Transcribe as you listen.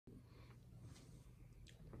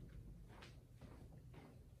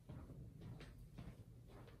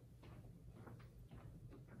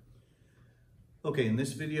Okay, in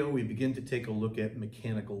this video, we begin to take a look at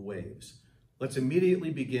mechanical waves. Let's immediately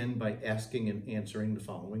begin by asking and answering the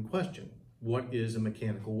following question. What is a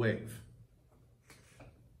mechanical wave?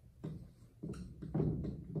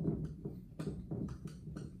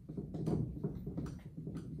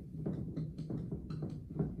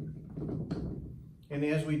 And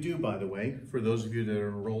as we do, by the way, for those of you that are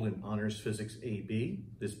enrolled in Honors Physics AB,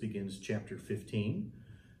 this begins Chapter 15.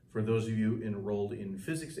 For those of you enrolled in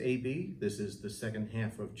Physics AB, this is the second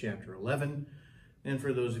half of Chapter 11. And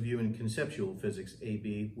for those of you in Conceptual Physics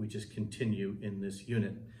AB, we just continue in this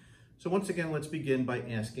unit. So once again, let's begin by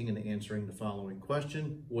asking and answering the following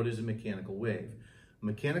question. What is a mechanical wave? A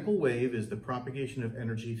mechanical wave is the propagation of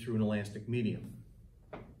energy through an elastic medium.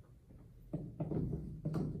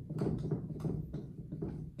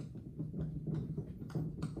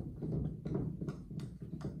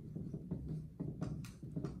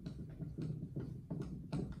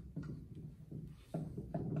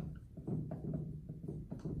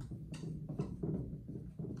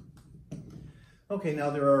 Okay, now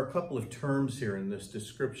there are a couple of terms here in this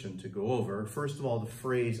description to go over. First of all, the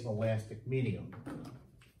phrase elastic medium.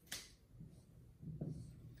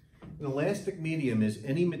 An elastic medium is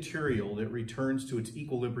any material that returns to its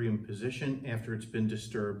equilibrium position after it's been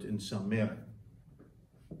disturbed in some manner.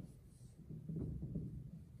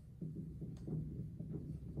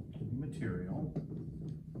 Material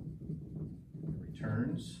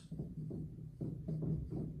returns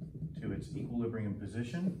to its equilibrium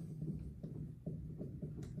position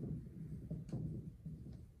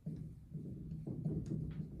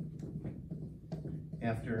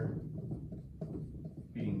after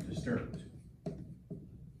being disturbed.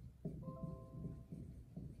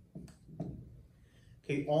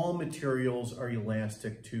 Okay, all materials are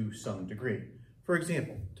elastic to some degree. For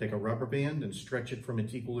example, take a rubber band and stretch it from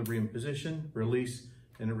its equilibrium position, release,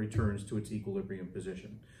 and it returns to its equilibrium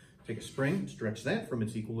position. Take a spring, stretch that from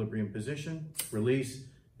its equilibrium position, release,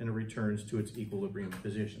 and it returns to its equilibrium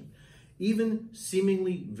position. Even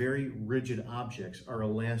seemingly very rigid objects are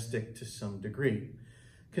elastic to some degree.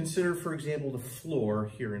 Consider, for example, the floor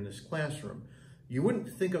here in this classroom. You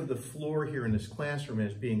wouldn't think of the floor here in this classroom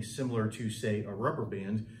as being similar to, say, a rubber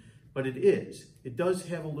band, but it is. It does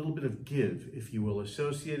have a little bit of give, if you will,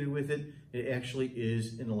 associated with it. It actually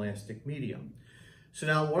is an elastic medium. So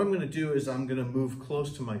now what I'm going to do is I'm going to move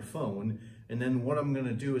close to my phone, and then what I'm going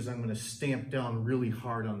to do is I'm going to stamp down really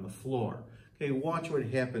hard on the floor. Okay, watch what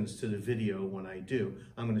happens to the video when I do.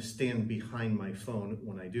 I'm going to stand behind my phone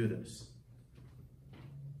when I do this.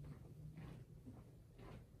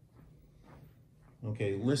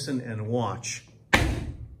 Okay, listen and watch,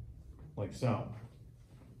 like so.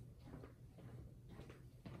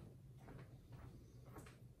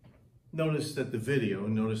 Notice that the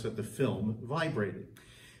film vibrated.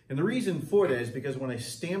 And the reason for that is because when I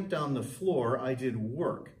stamped down the floor, I did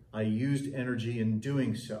work. I used energy in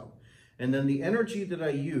doing so. And then the energy that I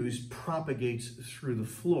use propagates through the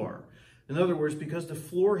floor. In other words, because the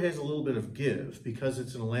floor has a little bit of give, because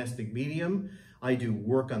it's an elastic medium, I do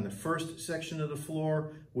work on the first section of the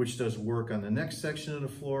floor, which does work on the next section of the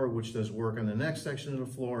floor, which does work on the next section of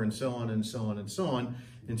the floor, and so on and so on and so on,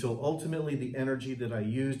 until ultimately the energy that I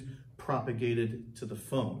used propagated to the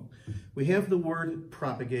phone. We have the word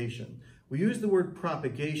propagation. We use the word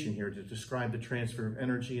propagation here to describe the transfer of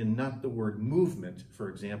energy and not the word movement, for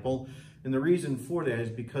example. And the reason for that is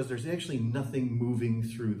because there's actually nothing moving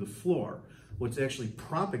through the floor. What's actually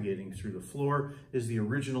propagating through the floor is the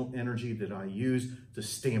original energy that I used to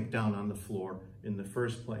stamp down on the floor in the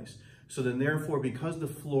first place. So then therefore, because the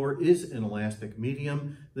floor is an elastic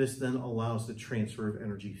medium, this then allows the transfer of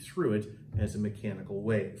energy through it as a mechanical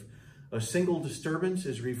wave. A single disturbance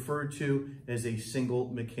is referred to as a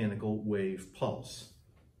single mechanical wave pulse.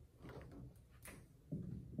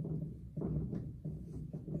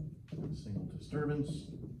 Single disturbance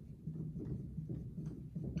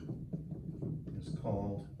is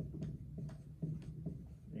called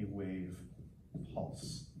a wave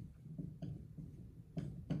pulse.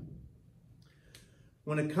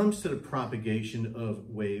 When it comes to the propagation of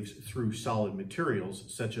waves through solid materials,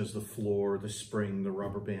 such as the floor, the spring, the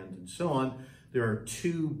rubber band, and so on, there are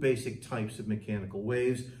two basic types of mechanical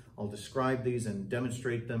waves. I'll describe these and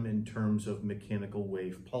demonstrate them in terms of mechanical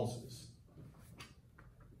wave pulses.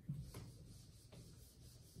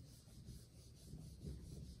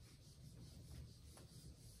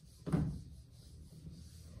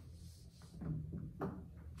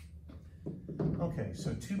 Okay,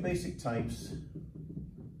 so two basic types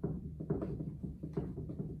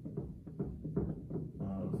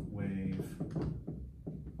of wave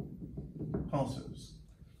pulses.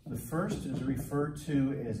 The first is referred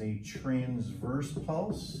to as a transverse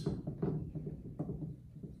pulse,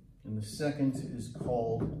 and the second is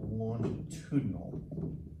called longitudinal.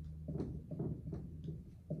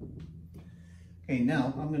 Okay,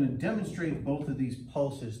 now I'm going to demonstrate both of these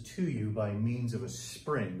pulses to you by means of a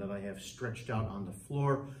spring that I have stretched out on the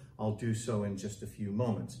floor. I'll do so in just a few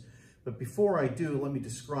moments. But before I do, let me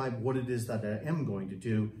describe what it is that I am going to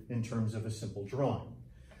do in terms of a simple drawing.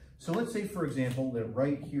 So let's say, for example, that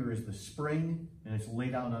right here is the spring and it's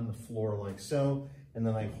laid out on the floor like so, and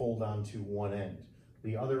then I hold on to one end.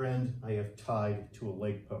 The other end I have tied to a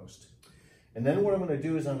leg post. And then what I'm going to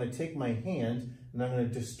do is I'm going to take my hand and I'm going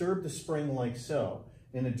to disturb the spring like so,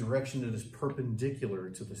 in a direction that is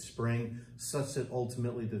perpendicular to the spring, such that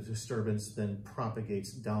ultimately the disturbance then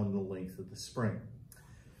propagates down the length of the spring.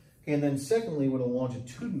 Okay, and then secondly, with a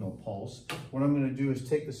longitudinal pulse, what I'm going to do is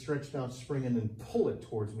take the stretched out spring and then pull it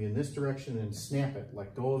towards me in this direction and snap it,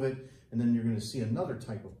 let go of it, and then you're going to see another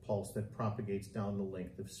type of pulse that propagates down the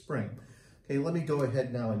length of spring. Okay, let me go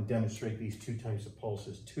ahead now and demonstrate these two types of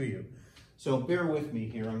pulses to you. So bear with me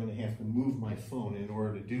here, I'm going to have to move my phone in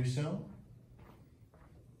order to do so.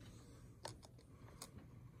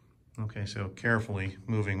 Okay, so carefully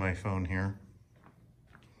moving my phone here.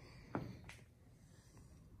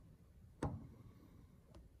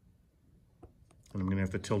 And I'm going to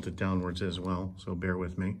have to tilt it downwards as well, so bear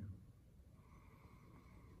with me.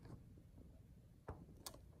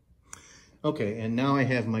 Okay, and now I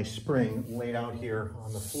have my spring laid out here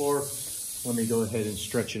on the floor. Let me go ahead and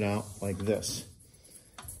stretch it out like this.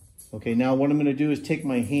 Okay, now what I'm going to do is take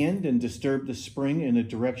my hand and disturb the spring in a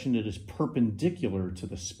direction that is perpendicular to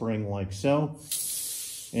the spring like so.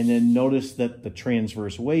 And then notice that the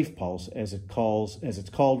transverse wave pulse, as it's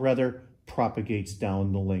called, propagates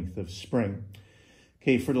down the length of spring.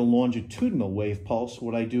 Okay, for the longitudinal wave pulse,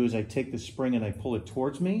 what I do is I take the spring and I pull it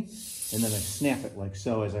towards me, and then I snap it like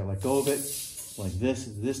so as I let go of it, like this.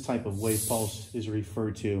 This type of wave pulse is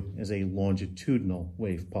referred to as a longitudinal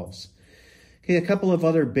wave pulse. Okay, a couple of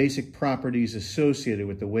other basic properties associated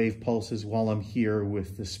with the wave pulses while I'm here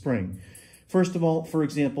with the spring. First of all, for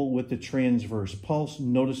example, with the transverse pulse,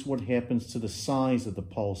 notice what happens to the size of the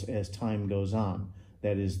pulse as time goes on.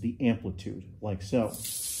 That is the amplitude, like so.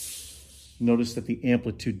 Notice that the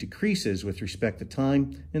amplitude decreases with respect to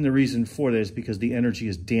time, and the reason for that is because the energy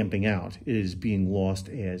is damping out. It is being lost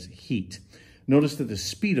as heat. Notice that the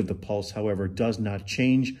speed of the pulse, however, does not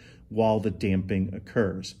change while the damping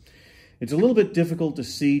occurs. It's a little bit difficult to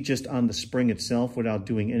see just on the spring itself without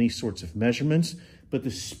doing any sorts of measurements, but the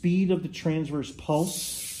speed of the transverse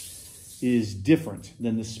pulse is different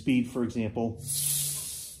than the speed, for example,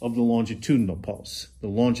 of the longitudinal pulse. The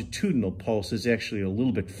longitudinal pulse is actually a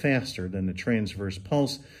little bit faster than the transverse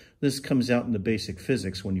pulse. This comes out in the basic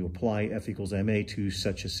physics when you apply F equals ma to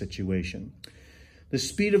such a situation. The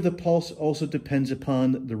speed of the pulse also depends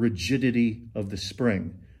upon the rigidity of the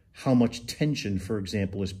spring, how much tension, for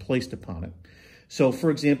example, is placed upon it. So, for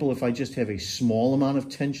example, if I just have a small amount of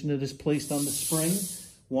tension that is placed on the spring,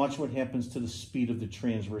 watch what happens to the speed of the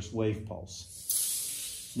transverse wave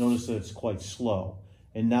pulse. Notice that it's quite slow.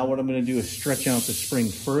 And now what I'm going to do is stretch out the spring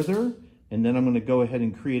further, and then I'm going to go ahead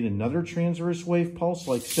and create another transverse wave pulse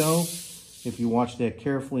like so. If you watch that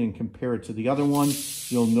carefully and compare it to the other one,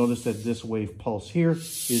 you'll notice that this wave pulse here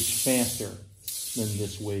is faster than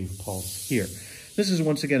this wave pulse here. This is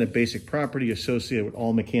once again a basic property associated with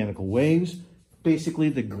all mechanical waves. Basically,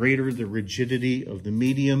 the greater the rigidity of the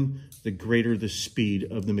medium, the greater the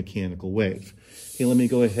speed of the mechanical wave. Okay, let me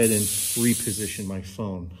go ahead and reposition my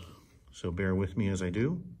phone. So bear with me as I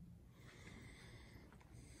do.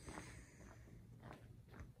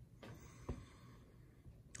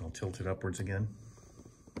 I'll tilt it upwards again.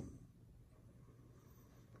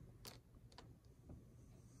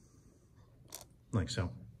 Like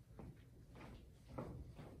so.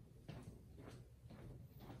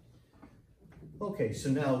 Okay,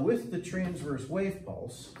 so now with the transverse wave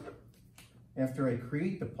pulse, after I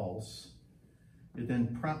create the pulse, it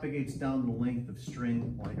then propagates down the length of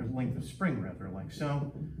spring, like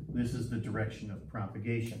so. This is the direction of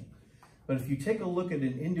propagation. But if you take a look at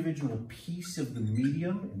an individual piece of the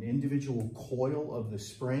medium, an individual coil of the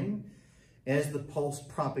spring, as the pulse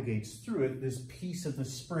propagates through it, this piece of the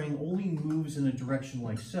spring only moves in a direction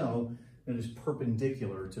like so that is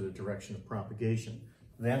perpendicular to the direction of propagation.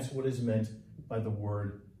 That's what is meant by the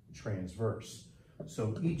word transverse.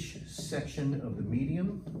 So each section of the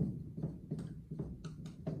medium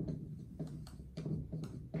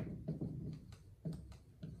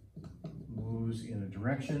moves in a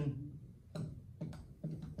direction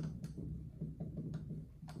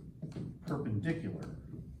perpendicular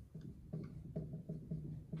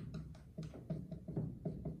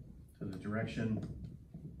direction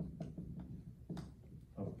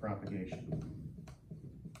of propagation.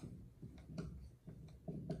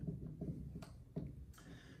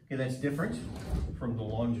 Okay, that's different from the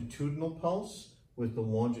longitudinal pulse. With the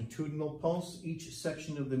longitudinal pulse, each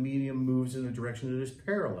section of the medium moves in a direction that is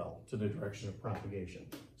parallel to the direction of propagation.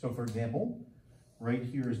 So for example, right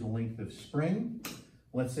here is the length of spring.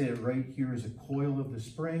 Let's say that right here is a coil of the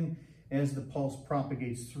spring. As the pulse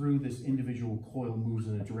propagates through, this individual coil moves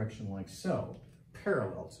in a direction like so,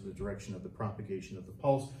 parallel to the direction of the propagation of the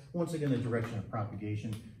pulse. Once again, the direction of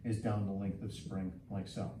propagation is down the length of spring like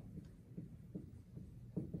so.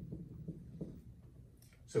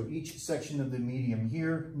 So each section of the medium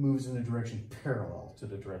here moves in a direction parallel to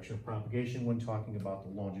the direction of propagation when talking about the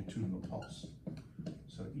longitudinal pulse.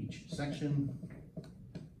 So each section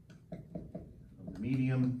of the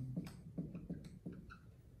medium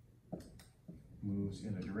moves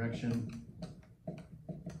in a direction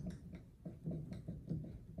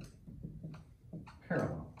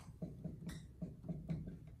parallel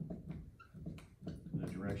to the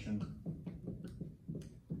direction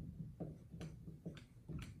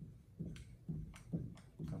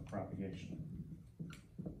of propagation.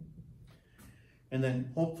 And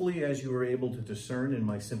then hopefully, as you were able to discern in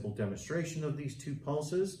my simple demonstration of these two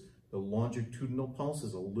pulses, the longitudinal pulse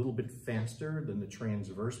is a little bit faster than the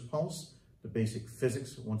transverse pulse. The basic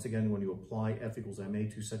physics, once again, when you apply F equals ma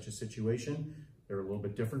to such a situation, they're a little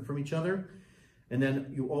bit different from each other. And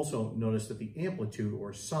then you also notice that the amplitude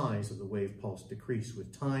or size of the wave pulse decrease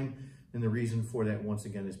with time. And the reason for that, once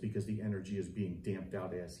again, is because the energy is being damped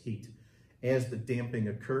out as heat. As the damping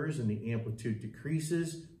occurs and the amplitude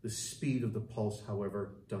decreases, the speed of the pulse,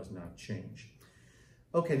 however, does not change.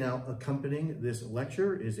 Okay, now accompanying this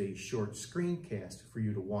lecture is a short screencast for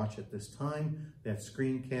you to watch at this time. That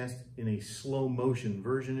screencast, in a slow motion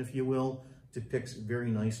version, if you will, depicts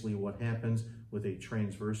very nicely what happens with a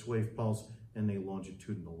transverse wave pulse and a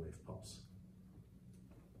longitudinal wave pulse.